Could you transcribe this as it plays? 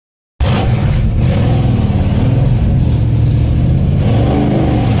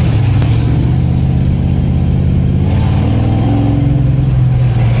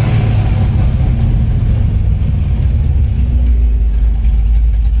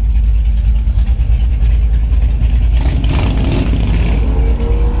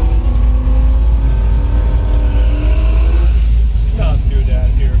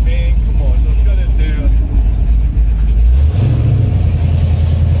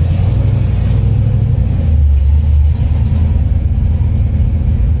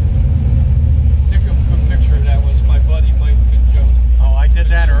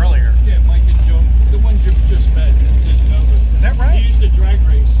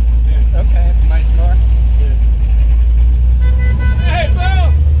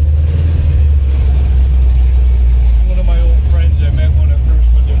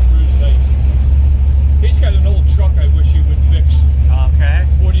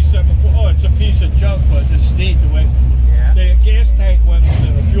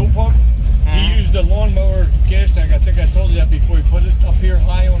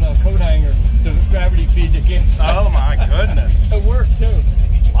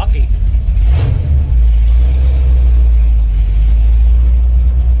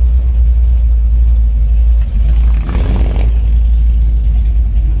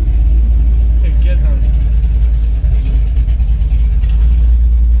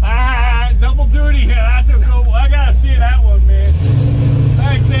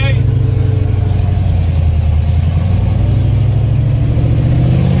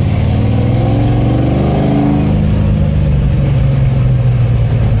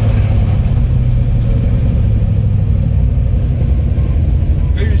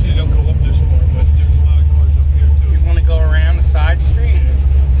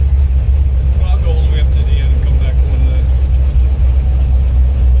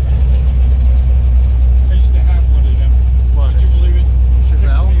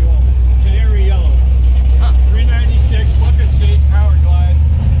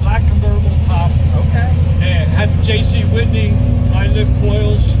stiff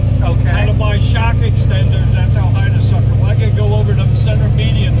coils. Okay. How to buy shock extenders. That's how high the sucker. Well, I could go over to the center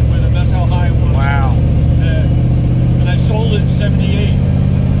median with them. That's how high it was. Wow. And I sold it in '78.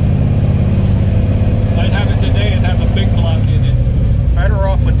 I'd have it today and have a big block in it. Better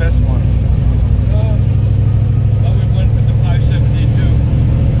off with this one. Well, we went with the 572.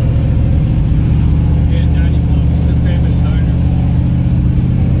 And Danny Blues, the famous diner.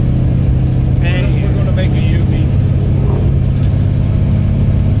 Hey. We're going to make a UV.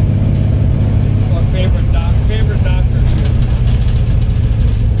 Our favorite doctors here.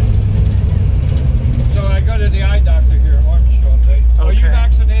 So I go to the eye doctor here in Armstrong. Right? Okay. Are you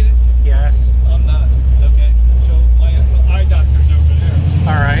vaccinated? Yes. I'm not. Okay. So my eye doctor's over there.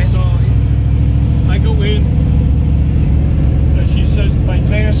 All right. So I go in, and she says my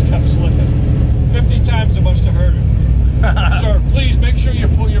mask kept slipping. 50 times it must have hurt her. Sir, please make sure you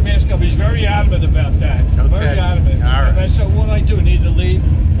pull your mask up. He's very adamant about that. Okay. Very adamant. All right. And I said, what do I do? Need to leave?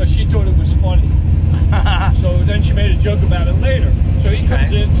 But she thought it was funny. So then she made a joke about it later. So he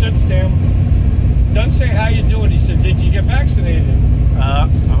comes in, sits down, doesn't say how you doing. He said, did you get vaccinated? And I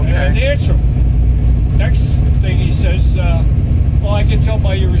Okay. answer him. Next thing he says, well, I can tell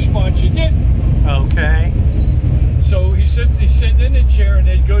by your response you did. Okay. So he's sitting in a chair and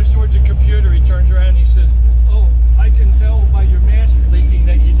then he goes towards the computer. He turns around and he says, oh, I can tell by your mask leaking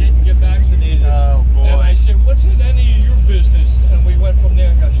that you didn't get vaccinated. Oh, boy. And I said, what's it any of your business? And we went from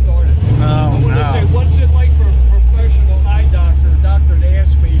there and got started. Oh, I want to no. say, what's it like for a professional eye doctor to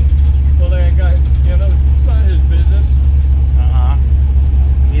ask me, well, I got, it's not his business. Uh-huh.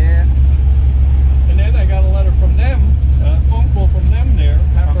 Yeah. And then I got a letter from them, a phone call from them there,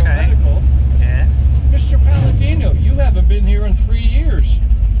 Hatboro Okay. Medical. Yeah. Mr. Palladino, you haven't been here in 3 years.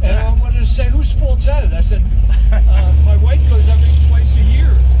 And I wanted to say, whose fault's that? I said, my wife goes every twice a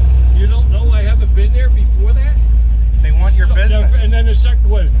year. You don't know I haven't been there before that? They want your business. And then the second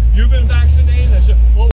one, you've been vaccinated? I said, oh,